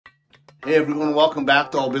Hey everyone, welcome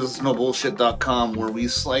back to allbusinessnobullshit.com, where we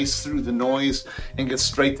slice through the noise and get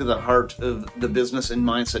straight to the heart of the business and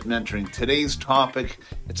mindset mentoring. Today's topic,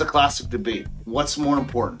 it's a classic debate. What's more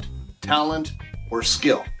important, talent or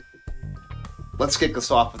skill? Let's kick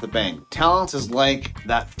this off with a bang. Talent is like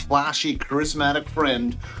that flashy, charismatic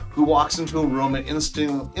friend who walks into a room and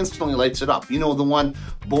instantly lights it up. You know, the one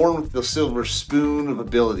born with the silver spoon of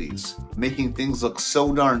abilities, making things look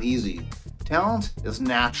so darn easy. Talent is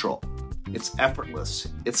natural. It's effortless.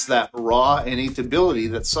 It's that raw, innate ability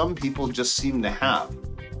that some people just seem to have.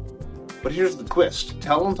 But here's the twist.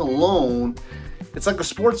 Talent alone, it's like a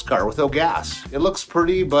sports car without gas. It looks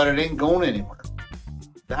pretty, but it ain't going anywhere.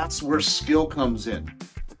 That's where skill comes in.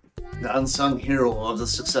 The unsung hero of the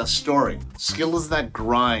success story. Skill is that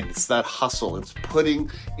grind. It's that hustle. It's putting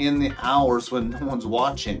in the hours when no one's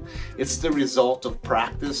watching. It's the result of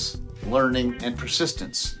practice, learning, and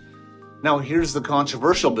persistence. Now, here's the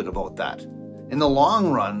controversial bit about that. In the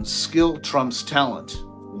long run, skill trumps talent.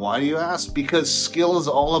 Why do you ask? Because skill is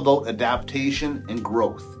all about adaptation and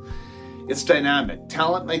growth. It's dynamic.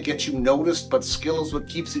 Talent might get you noticed, but skill is what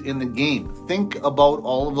keeps you in the game. Think about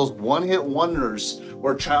all of those one-hit wonders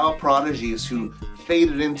or child prodigies who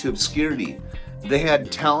faded into obscurity. They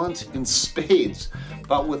had talent in spades,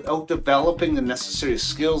 but without developing the necessary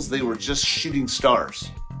skills, they were just shooting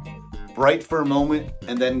stars. Bright for a moment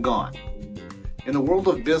and then gone. In the world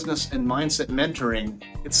of business and mindset mentoring,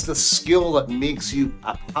 it's the skill that makes you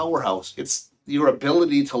a powerhouse. It's your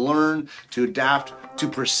ability to learn, to adapt, to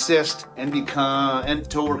persist, and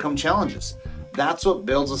to overcome challenges. That's what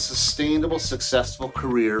builds a sustainable, successful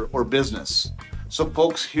career or business. So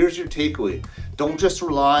folks, here's your takeaway. Don't just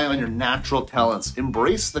rely on your natural talents.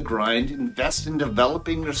 Embrace the grind, invest in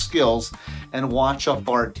developing your skills, and watch how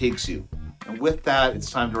far it takes you. And with that, it's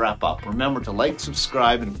time to wrap up. Remember to like,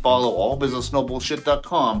 subscribe, and follow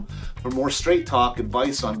allbusinessnobullshit.com for more straight talk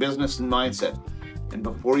advice on business and mindset. And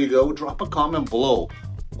before you go, drop a comment below.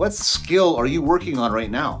 What skill are you working on right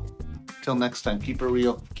now? Till next time, keep it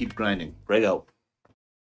real, keep grinding. Right out.